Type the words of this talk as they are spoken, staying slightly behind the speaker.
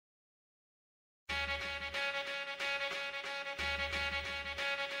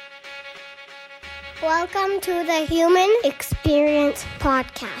Welcome to the Human Experience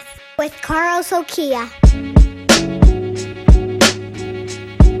Podcast with Carl Sokia.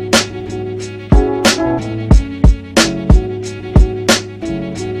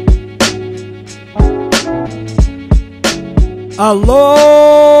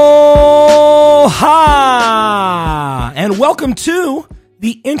 Aloha! And welcome to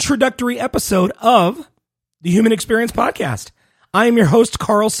the introductory episode of the Human Experience Podcast. I am your host,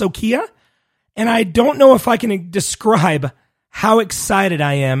 Carl Sokia, and I don't know if I can describe how excited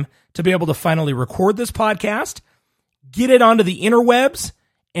I am to be able to finally record this podcast, get it onto the interwebs,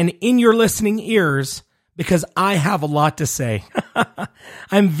 and in your listening ears, because I have a lot to say.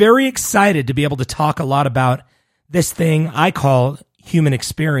 I'm very excited to be able to talk a lot about this thing I call human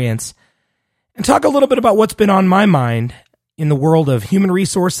experience, and talk a little bit about what's been on my mind in the world of human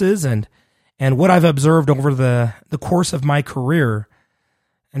resources and what I've observed over the course of my career,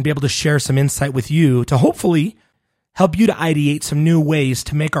 and be able to share some insight with you to hopefully help you to ideate some new ways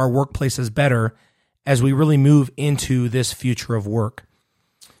to make our workplaces better as we really move into this future of work.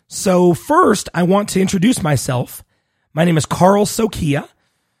 So first, I want to introduce myself. My name is Carl Sokia.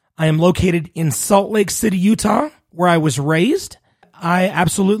 I am located in Salt Lake City, Utah, where I was raised. I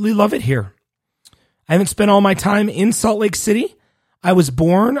absolutely love it here. I haven't spent all my time in Salt Lake City. I was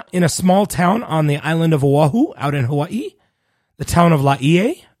born in a small town on the island of Oahu, out in Hawaii, the town of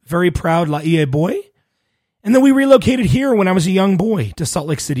Laie, very proud Laie boy. And then we relocated here when I was a young boy to Salt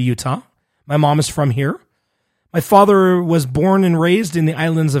Lake City, Utah. My mom is from here. My father was born and raised in the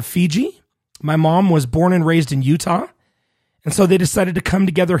islands of Fiji. My mom was born and raised in Utah. And so they decided to come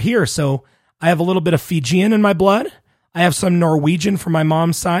together here. So I have a little bit of Fijian in my blood. I have some Norwegian from my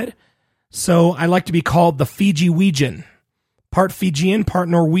mom's side. So I like to be called the Fiji-Weegian. Part Fijian, part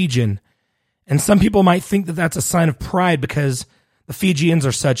Norwegian. And some people might think that that's a sign of pride because the Fijians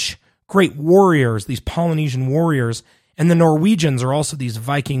are such great warriors, these Polynesian warriors, and the Norwegians are also these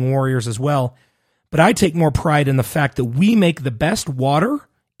Viking warriors as well. But I take more pride in the fact that we make the best water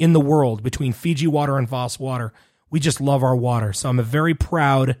in the world between Fiji water and Voss water. We just love our water. So I'm a very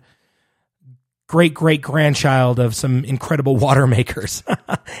proud great-great-grandchild of some incredible water makers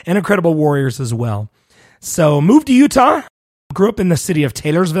and incredible warriors as well. So moved to Utah. Grew up in the city of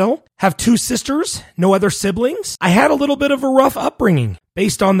Taylorsville, have two sisters, no other siblings. I had a little bit of a rough upbringing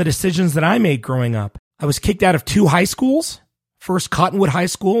based on the decisions that I made growing up. I was kicked out of two high schools, first Cottonwood High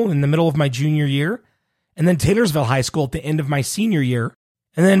School in the middle of my junior year, and then Taylorsville High School at the end of my senior year.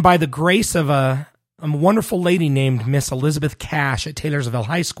 And then by the grace of a wonderful lady named Miss Elizabeth Cash at Taylorsville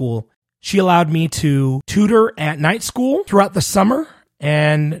High School, she allowed me to tutor at night school throughout the summer,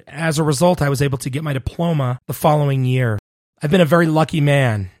 and as a result, I was able to get my diploma the following year. I've been a very lucky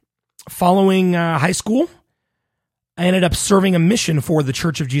man. Following high school, I ended up serving a mission for the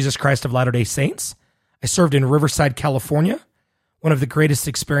Church of Jesus Christ of Latter-day Saints. I served in Riverside, California, one of the greatest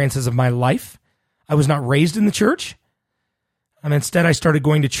experiences of my life. I was not raised in the church. Instead, I started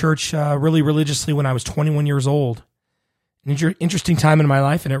going to church really religiously when I was 21 years old. An interesting time in my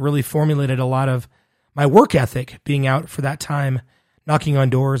life, and it really formulated a lot of my work ethic, being out for that time, knocking on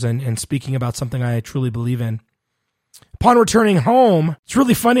doors and speaking about something I truly believe in. Upon returning home, it's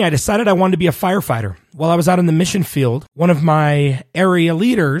really funny. I decided I wanted to be a firefighter. While I was out in the mission field, one of my area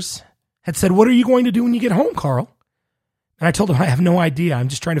leaders had said, "What are you going to do when you get home, Carl?" And I told him, "I have no idea. I'm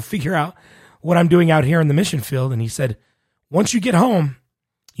just trying to figure out what I'm doing out here in the mission field." And he said, "Once you get home,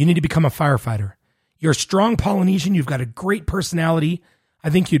 you need to become a firefighter. You're a strong Polynesian. You've got a great personality.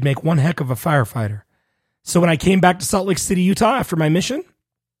 I think you'd make one heck of a firefighter." So when I came back to Salt Lake City, Utah after my mission,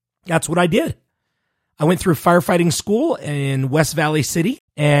 that's what I did. I went through firefighting school in West Valley City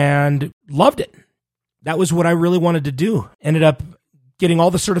and loved it. That was what I really wanted to do. Ended up getting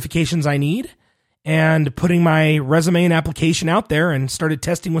all the certifications I need and putting my resume and application out there and started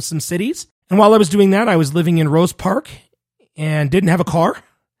testing with some cities. And while I was doing that, I was living in Rose Park and didn't have a car,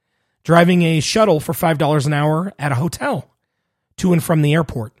 driving a shuttle for $5 an hour at a hotel to and from the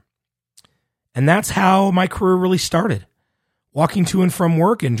airport. And that's how my career really started. Walking to and from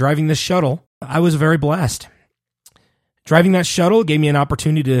work and driving this shuttle, I was very blessed. Driving that shuttle gave me an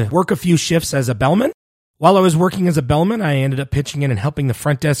opportunity to work a few shifts as a bellman. While I was working as a bellman, I ended up pitching in and helping the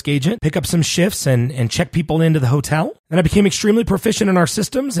front desk agent pick up some shifts and check people into the hotel. And I became extremely proficient in our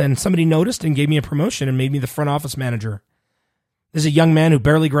systems, and somebody noticed and gave me a promotion and made me the front office manager. This is a young man who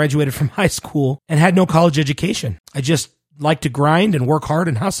barely graduated from high school and had no college education. I just like to grind and work hard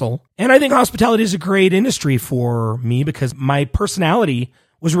and hustle. And I think hospitality is a great industry for me because my personality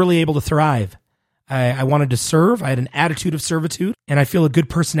was really able to thrive. I wanted to serve. I had an attitude of servitude, and I feel a good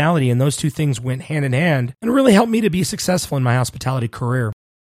personality, and those two things went hand in hand and really helped me to be successful in my hospitality career.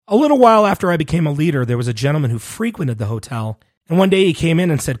 A little while after I became a leader, there was a gentleman who frequented the hotel. And one day he came in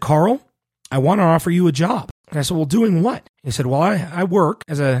and said, Carl, I want to offer you a job. And I said, well, doing what? He said, well, I work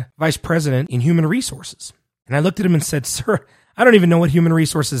as a vice president in human resources. And I looked at him and said, sir, I don't even know what human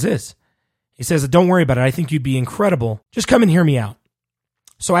resources is. He says, don't worry about it. I think you'd be incredible. Just come and hear me out.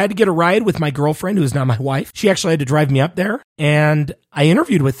 So I had to get a ride with my girlfriend, who is now my wife. She actually had to drive me up there. And I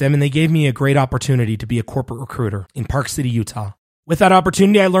interviewed with them, and they gave me a great opportunity to be a corporate recruiter in Park City, Utah. With that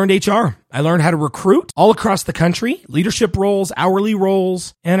opportunity, I learned HR. I learned how to recruit all across the country, leadership roles, hourly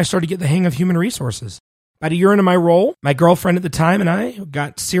roles, and I started to get the hang of human resources. About a year into my role, my girlfriend at the time and I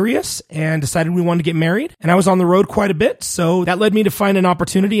got serious and decided we wanted to get married. And I was on the road quite a bit, so that led me to find an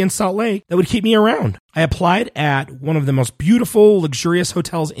opportunity in Salt Lake that would keep me around. I applied at one of the most beautiful, luxurious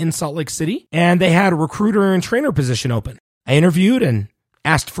hotels in Salt Lake City, and they had a recruiter and trainer position open. I interviewed and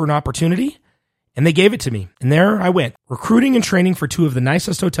asked for an opportunity, and they gave it to me. And there I went, recruiting and training for two of the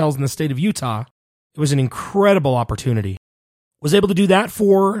nicest hotels in the state of Utah. It was an incredible opportunity. Was able to do that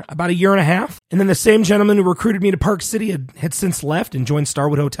for about a year and a half. And then the same gentleman who recruited me to Park City had since left and joined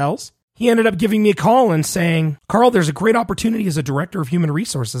Starwood Hotels. He ended up giving me a call and saying, Carl, there's a great opportunity as a director of human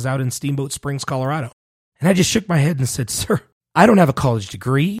resources out in Steamboat Springs, Colorado. And I just shook my head and said, sir, I don't have a college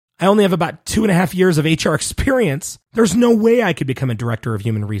degree. I only have about 2.5 years of HR experience. There's no way I could become a director of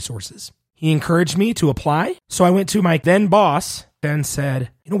human resources. He encouraged me to apply. So I went to my then boss and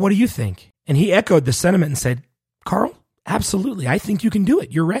said, what do you think? And he echoed the sentiment and said, Carl, absolutely. I think you can do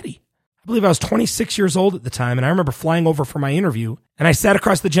it. You're ready. I believe I was 26 years old at the time, and I remember flying over for my interview, and I sat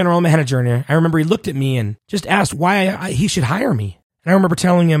across the general manager, and I remember he looked at me and just asked why he should hire me. And I remember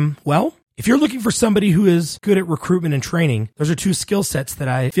telling him, well, if you're looking for somebody who is good at recruitment and training, those are two skill sets that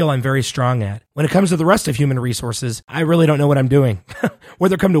I feel I'm very strong at. When it comes to the rest of human resources, I really don't know what I'm doing.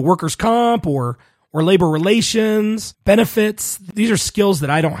 Whether it come to workers' comp or labor relations, benefits, these are skills that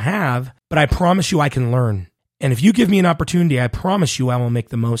I don't have, but I promise you I can learn. And if you give me an opportunity, I promise you I will make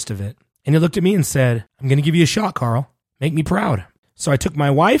the most of it. And he looked at me and said, I'm going to give you a shot, Carl. Make me proud. So I took my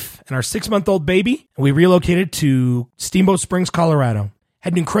wife and our 6-month-old baby, and we relocated to Steamboat Springs, Colorado.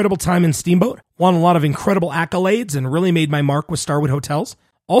 Had an incredible time in Steamboat, won a lot of incredible accolades, and really made my mark with Starwood Hotels.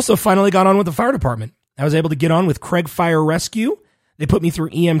 Also finally got on with the fire department. I was able to get on with Craig Fire Rescue. They put me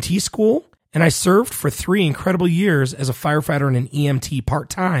through EMT school, and I served for 3 incredible years as a firefighter and an EMT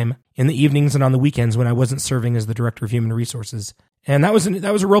part-time in the evenings and on the weekends when I wasn't serving as the director of human resources. And that was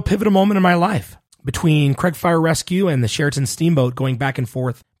a real pivotal moment in my life. Between Craig Fire Rescue and the Sheraton Steamboat, going back and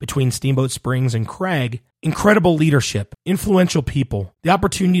forth between Steamboat Springs and Craig, incredible leadership, influential people, the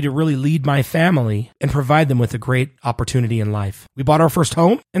opportunity to really lead my family and provide them with a great opportunity in life. We bought our first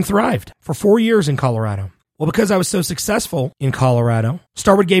home and thrived for 4 years in Colorado. Well, because I was so successful in Colorado,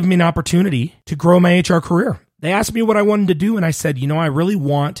 Starwood gave me an opportunity to grow my HR career. They asked me what I wanted to do, and I said, I really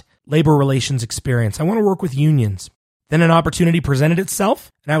want labor relations experience. I want to work with unions. Then an opportunity presented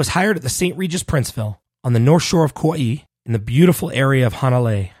itself, and I was hired at the St. Regis Princeville on the north shore of Kauai in the beautiful area of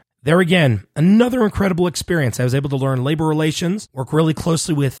Hanalei. There again, another incredible experience. I was able to learn labor relations, work really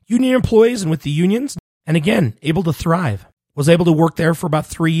closely with union employees and with the unions, and again, able to thrive. Was able to work there for about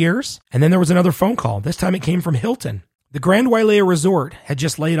 3 years, and then there was another phone call. This time it came from Hilton. The Grand Wailea Resort had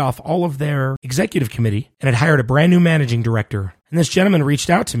just laid off all of their executive committee and had hired a brand new managing director. And this gentleman reached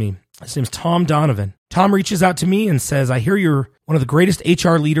out to me. His name's Tom Donovan. Tom reaches out to me and says, I hear you're one of the greatest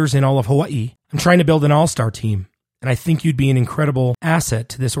HR leaders in all of Hawaii. I'm trying to build an all-star team, and I think you'd be an incredible asset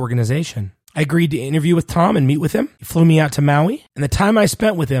to this organization. I agreed to interview with Tom and meet with him. He flew me out to Maui, and the time I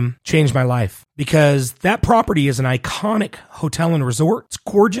spent with him changed my life because that property is an iconic hotel and resort. It's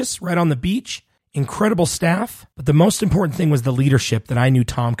gorgeous, right on the beach, incredible staff, but the most important thing was the leadership that I knew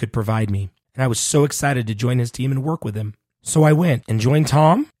Tom could provide me, and I was so excited to join his team and work with him. So I went and joined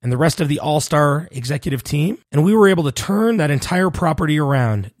Tom and the rest of the all-star executive team, and we were able to turn that entire property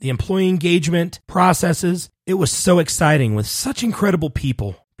around. The employee engagement processes, it was so exciting with such incredible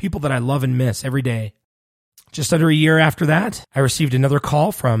people that I love and miss every day. Just under a year after that, I received another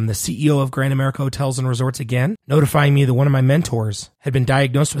call from the CEO of Grand America Hotels and Resorts again, notifying me that one of my mentors had been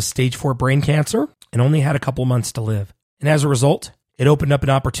diagnosed with stage 4 brain cancer and only had a couple months to live. And as a result, it opened up an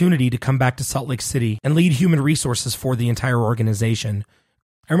opportunity to come back to Salt Lake City and lead human resources for the entire organization.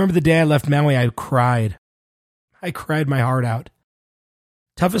 I remember the day I left Maui, I cried. I cried my heart out.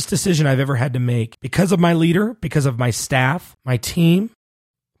 Toughest decision I've ever had to make because of my leader, because of my staff, my team.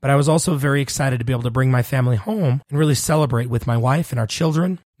 But I was also very excited to be able to bring my family home and really celebrate with my wife and our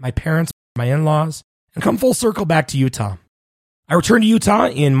children, my parents, my in-laws, and come full circle back to Utah. I returned to Utah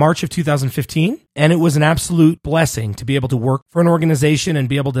in March of 2015, and it was an absolute blessing to be able to work for an organization and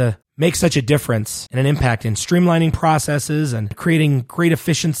be able to make such a difference and an impact in streamlining processes and creating great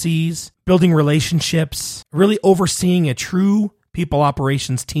efficiencies, building relationships, really overseeing a true people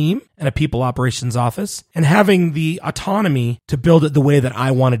operations team and a people operations office, and having the autonomy to build it the way that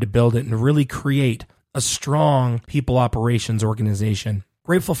I wanted to build it and really create a strong people operations organization.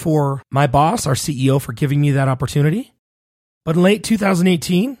 Grateful for my boss, our CEO, for giving me that opportunity. But in late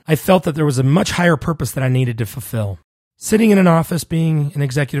 2018, I felt that there was a much higher purpose that I needed to fulfill. Sitting in an office, being an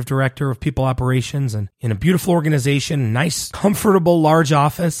executive director of people operations and in a beautiful organization, nice, comfortable, large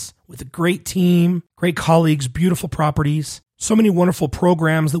office with a great team, great colleagues, beautiful properties, so many wonderful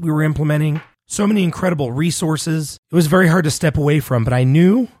programs that we were implementing, so many incredible resources. It was very hard to step away from, but I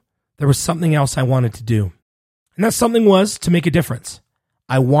knew there was something else I wanted to do. And that something was to make a difference.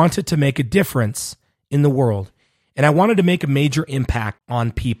 I wanted to make a difference in the world, and I wanted to make a major impact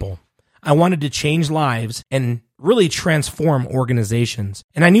on people. I wanted to change lives and really transform organizations.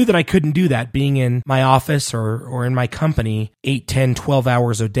 And I knew that I couldn't do that being in my office or in my company 8, 10, 12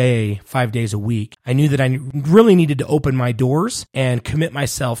 hours a day, 5 days a week. I knew that I really needed to open my doors and commit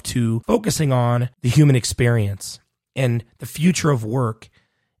myself to focusing on the human experience and the future of work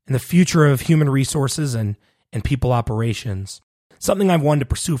and the future of human resources and people operations. Something I've wanted to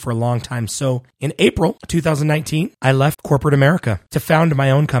pursue for a long time. So in April 2019, I left corporate America to found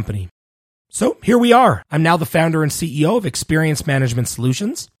my own company. So here we are. I'm now the founder and CEO of Experience Management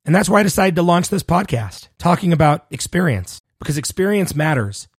Solutions. And that's why I decided to launch this podcast, talking about experience, because experience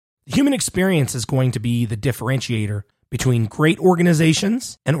matters. The human experience is going to be the differentiator between great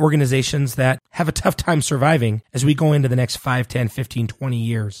organizations and organizations that have a tough time surviving as we go into the next 5, 10, 15, 20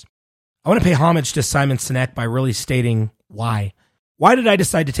 years. I want to pay homage to Simon Sinek by really stating why. Why did I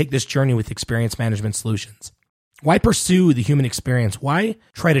decide to take this journey with Experience Management Solutions? Why pursue the human experience? Why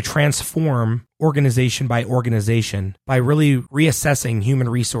try to transform organization by organization by really reassessing human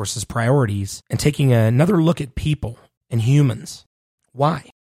resources priorities and taking another look at people and humans? Why?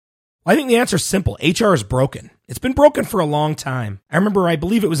 Well, I think the answer is simple. HR is broken. It's been broken for a long time. I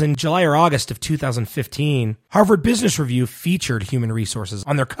believe it was in July or August of 2015, Harvard Business Review featured human resources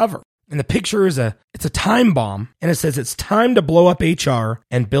on their cover. And the picture is it's a time bomb, and it says it's time to blow up HR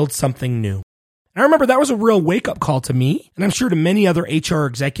and build something new. And I remember that was a real wake-up call to me, and I'm sure to many other HR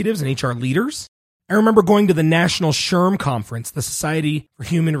executives and HR leaders. I remember going to the National SHRM Conference, the Society for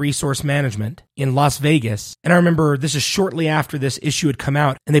Human Resource Management, in Las Vegas. And I remember this is shortly after this issue had come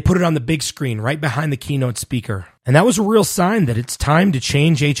out, and they put it on the big screen right behind the keynote speaker. And that was a real sign that it's time to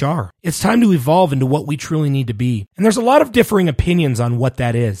change HR. It's time to evolve into what we truly need to be. And there's a lot of differing opinions on what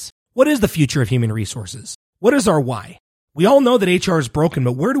that is. What is the future of human resources? What is our why? We all know that HR is broken,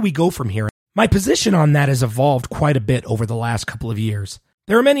 but where do we go from here? My position on that has evolved quite a bit over the last couple of years.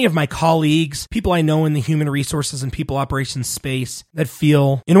 There are many of my colleagues, people I know in the human resources and people operations space, that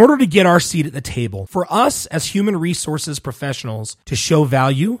feel in order to get our seat at the table, for us as human resources professionals to show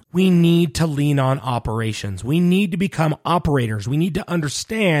value, we need to lean on operations. We need to become operators. We need to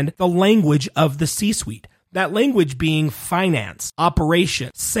understand the language of the C-suite. That language being finance,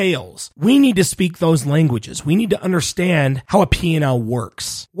 operations, sales. We need to speak those languages. We need to understand how a P&L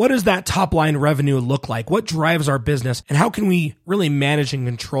works. What does that top line revenue look like? What drives our business? And how can we really manage and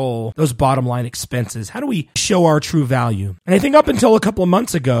control those bottom line expenses? How do we show our true value? And I think up until a couple of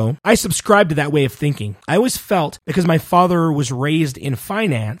months ago, I subscribed to that way of thinking. I always felt because my father was raised in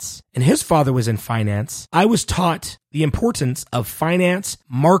finance and his father was in finance, I was taught the importance of finance,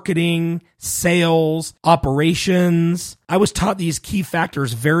 marketing, sales, operations. I was taught these key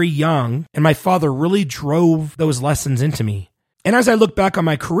factors very young, and my father really drove those lessons into me. And as I look back on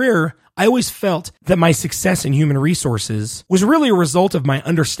my career, I always felt that my success in human resources was really a result of my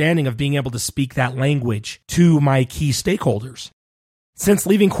understanding of being able to speak that language to my key stakeholders. Since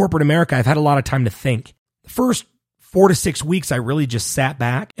leaving corporate America, I've had a lot of time to think. The first 4 to 6 weeks, I really just sat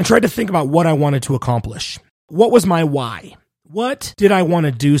back and tried to think about what I wanted to accomplish. What was my why? What did I want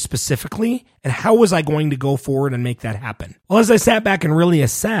to do specifically? And how was I going to go forward and make that happen? Well, as I sat back and really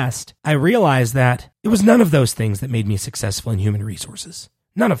assessed, I realized that it was none of those things that made me successful in human resources.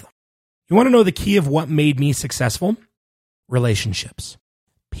 None of them. You want to know the key of what made me successful? Relationships.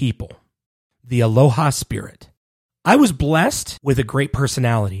 People. The Aloha spirit. I was blessed with a great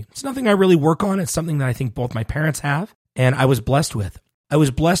personality. It's nothing I really work on. It's something that I think both my parents have, and I was blessed with. I was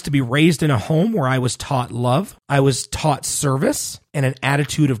blessed to be raised in a home where I was taught love. I was taught service and an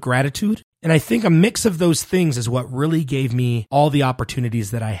attitude of gratitude. And I think a mix of those things is what really gave me all the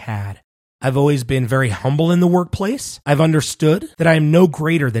opportunities that I had. I've always been very humble in the workplace. I've understood that I am no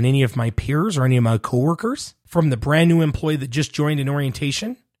greater than any of my peers or any of my coworkers, from the brand new employee that just joined in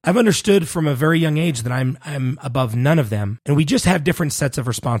orientation I've understood from a very young age that I'm above none of them, and we just have different sets of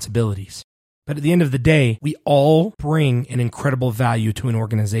responsibilities. But at the end of the day, we all bring an incredible value to an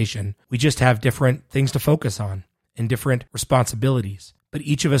organization. We just have different things to focus on and different responsibilities. But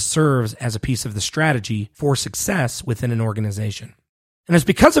each of us serves as a piece of the strategy for success within an organization. And it's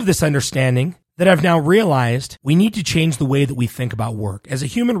because of this understanding that I've now realized we need to change the way that we think about work. As a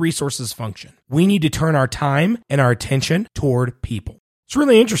human resources function, we need to turn our time and our attention toward people. It's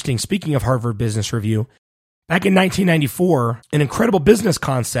really interesting. Speaking of Harvard Business Review, back in 1994, an incredible business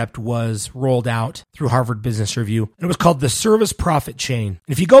concept was rolled out through Harvard Business Review, and it was called the service profit chain.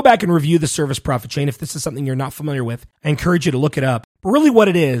 And if you go back and review the service profit chain, if this is something you're not familiar with, I encourage you to look it up. But really what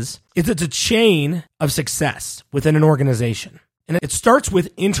it is it's a chain of success within an organization. And it starts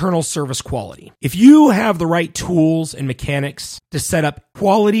with internal service quality. If you have the right tools and mechanics to set up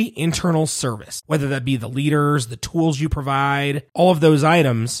quality internal service, whether that be the leaders, the tools you provide, all of those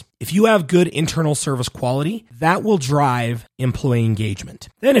items, if you have good internal service quality, that will drive employee engagement.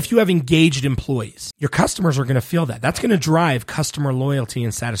 Then if you have engaged employees, your customers are going to feel that. That's going to drive customer loyalty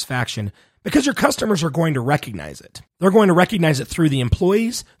and satisfaction because your customers are going to recognize it. They're going to recognize it through the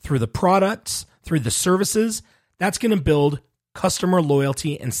employees, through the products, through the services. That's going to build customer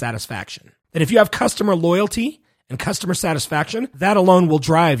loyalty and satisfaction. Then if you have customer loyalty and customer satisfaction, that alone will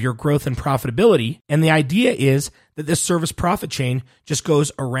drive your growth and profitability. And the idea is that this service profit chain just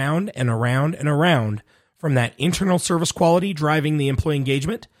goes around and around and around from that internal service quality driving the employee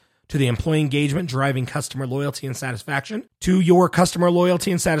engagement to the employee engagement driving customer loyalty and satisfaction to your customer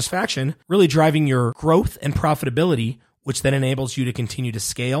loyalty and satisfaction really driving your growth and profitability, which then enables you to continue to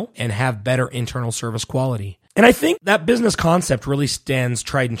scale and have better internal service quality. And I think that business concept really stands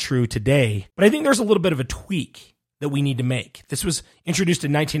tried and true today, but I think there's a little bit of a tweak that we need to make. This was introduced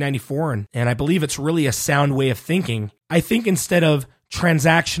in 1994, and I believe it's really a sound way of thinking. I think instead of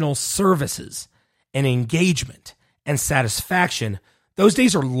transactional services and engagement and satisfaction, those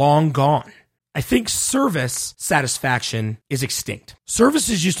days are long gone. I think service satisfaction is extinct.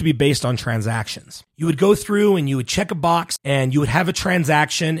 Services used to be based on transactions. You would go through and you would check a box and you would have a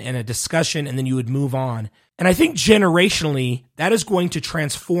transaction and a discussion and then you would move on. And I think generationally, that is going to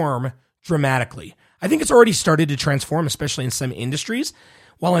transform dramatically. I think it's already started to transform, especially in some industries,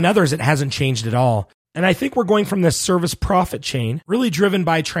 while in others it hasn't changed at all. And I think we're going from this service profit chain, really driven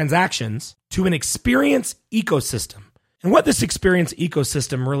by transactions, to an experience ecosystem. And what this experience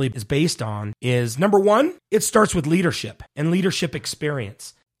ecosystem really is based on is, number one, it starts with leadership and leadership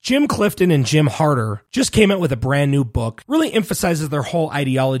experience. Jim Clifton and Jim Harter just came out with a brand new book, really emphasizes their whole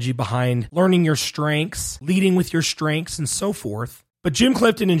ideology behind learning your strengths, leading with your strengths, and so forth. But Jim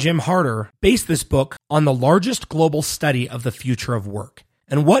Clifton and Jim Harter based this book on the largest global study of the future of work.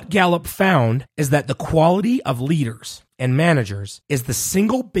 And what Gallup found is that the quality of leaders and managers is the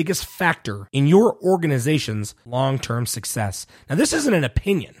single biggest factor in your organization's long-term success. Now, this isn't an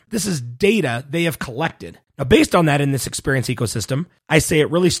opinion. This is data they have collected. Now, based on that in this experience ecosystem, I say it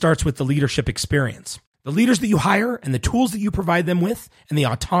really starts with the leadership experience. The leaders that you hire and the tools that you provide them with and the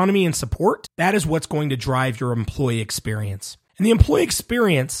autonomy and support, that is what's going to drive your employee experience. And the employee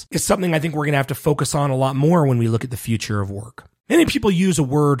experience is something I think we're going to have to focus on a lot more when we look at the future of work. Many people use a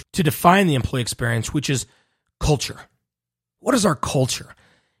word to define the employee experience, which is culture. What is our culture?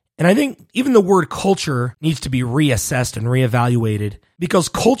 And I think even the word culture needs to be reassessed and reevaluated because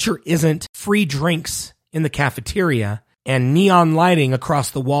culture isn't free drinks in the cafeteria and neon lighting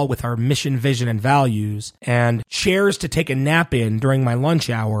across the wall with our mission, vision, and values and chairs to take a nap in during my lunch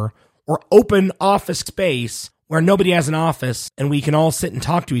hour or open office space where nobody has an office and we can all sit and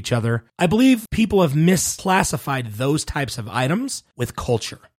talk to each other. I believe people have misclassified those types of items with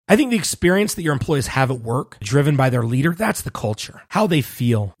culture. I think the experience that your employees have at work, driven by their leader, that's the culture. How they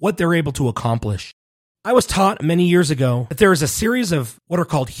feel, what they're able to accomplish. I was taught many years ago that there is a series of what are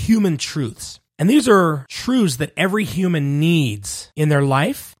called human truths. And these are truths that every human needs in their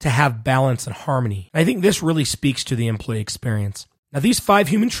life to have balance and harmony. And I think this really speaks to the employee experience. Now, these 5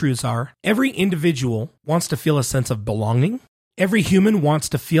 human truths are: every individual wants to feel a sense of belonging. Every human wants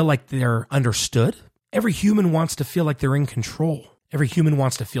to feel like they're understood. Every human wants to feel like they're in control. Every human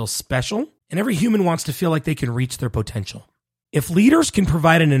wants to feel special. And every human wants to feel like they can reach their potential. If leaders can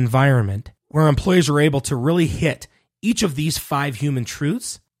provide an environment where employees are able to really hit each of these 5 human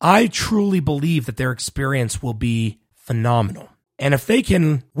truths, I truly believe that their experience will be phenomenal. And if they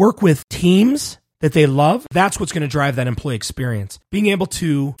can work with teams that they love, that's what's going to drive that employee experience. Being able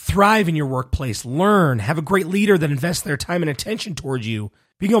to thrive in your workplace, learn, have a great leader that invests their time and attention towards you,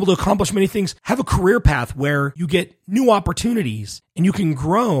 being able to accomplish many things, have a career path where you get new opportunities and you can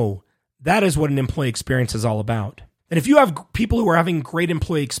grow. That is what an employee experience is all about. And if you have people who are having great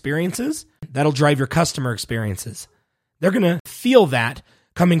employee experiences, that'll drive your customer experiences. They're going to feel that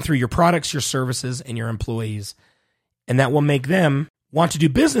coming through your products, your services, and your employees. And that will make them want to do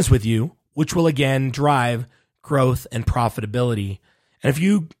business with you, which will again drive growth and profitability. And if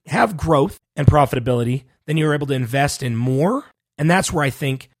you have growth and profitability, then you're able to invest in more. And that's where I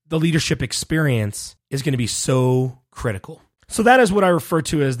think the leadership experience is going to be so critical. So that is what I refer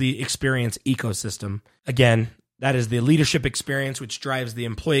to as the experience ecosystem. Again, that is the leadership experience, which drives the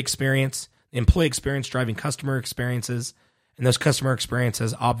employee experience driving customer experiences, and those customer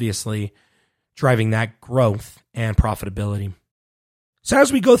experiences obviously driving that growth and profitability. So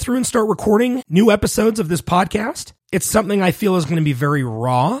as we go through and start recording new episodes of this podcast, it's something I feel is going to be very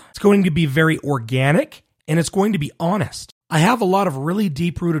raw. It's going to be very organic, and it's going to be honest. I have a lot of really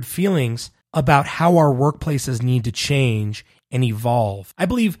deep-rooted feelings about how our workplaces need to change and evolve. I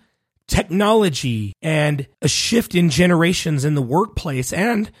believe technology and a shift in generations in the workplace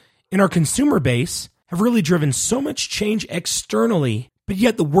and in our consumer base have really driven so much change externally, but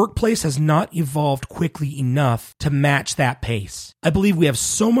yet the workplace has not evolved quickly enough to match that pace. I believe we have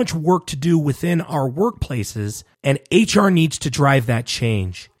so much work to do within our workplaces, and HR needs to drive that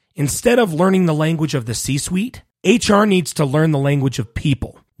change. Instead of learning the language of the C-suite, HR needs to learn the language of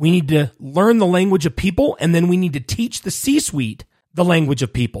people. We need to learn the language of people, and then we need to teach the C-suite the language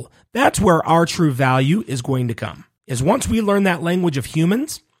of people. That's where our true value is going to come, is once we learn that language of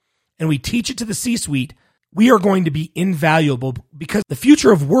humans and we teach it to the C-suite, we are going to be invaluable because the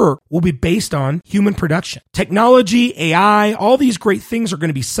future of work will be based on human production. Technology, AI, all these great things are going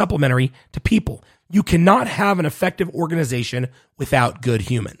to be supplementary to people. You cannot have an effective organization without good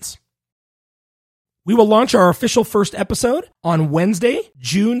humans. We will launch our official first episode on Wednesday,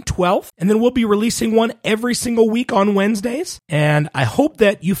 June 12th, and then we'll be releasing one every single week on Wednesdays. And I hope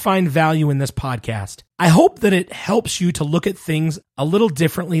that you find value in this podcast. I hope that it helps you to look at things a little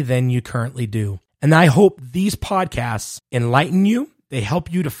differently than you currently do. And I hope these podcasts enlighten you. They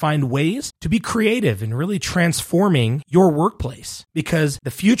help you to find ways to be creative and really transforming your workplace, because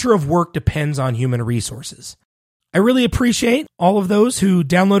the future of work depends on human resources. I really appreciate all of those who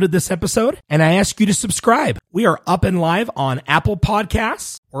downloaded this episode, and I ask you to subscribe. We are up and live on Apple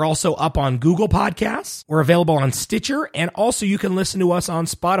Podcasts. We're also up on Google Podcasts. We're available on Stitcher, and also you can listen to us on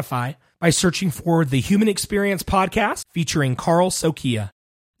Spotify by searching for the Human Experience Podcast featuring Carl Sokia.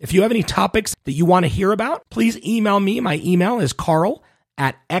 If you have any topics that you want to hear about, please email me. My email is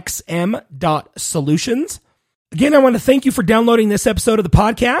carl@xm.solutions. Again, I want to thank you for downloading this episode of the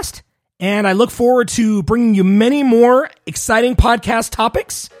podcast. And I look forward to bringing you many more exciting podcast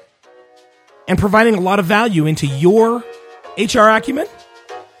topics and providing a lot of value into your HR acumen,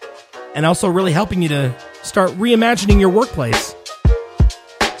 and also really helping you to start reimagining your workplace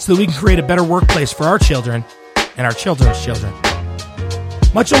so that we can create a better workplace for our children and our children's children.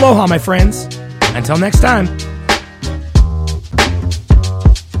 Much aloha, my friends. Until next time.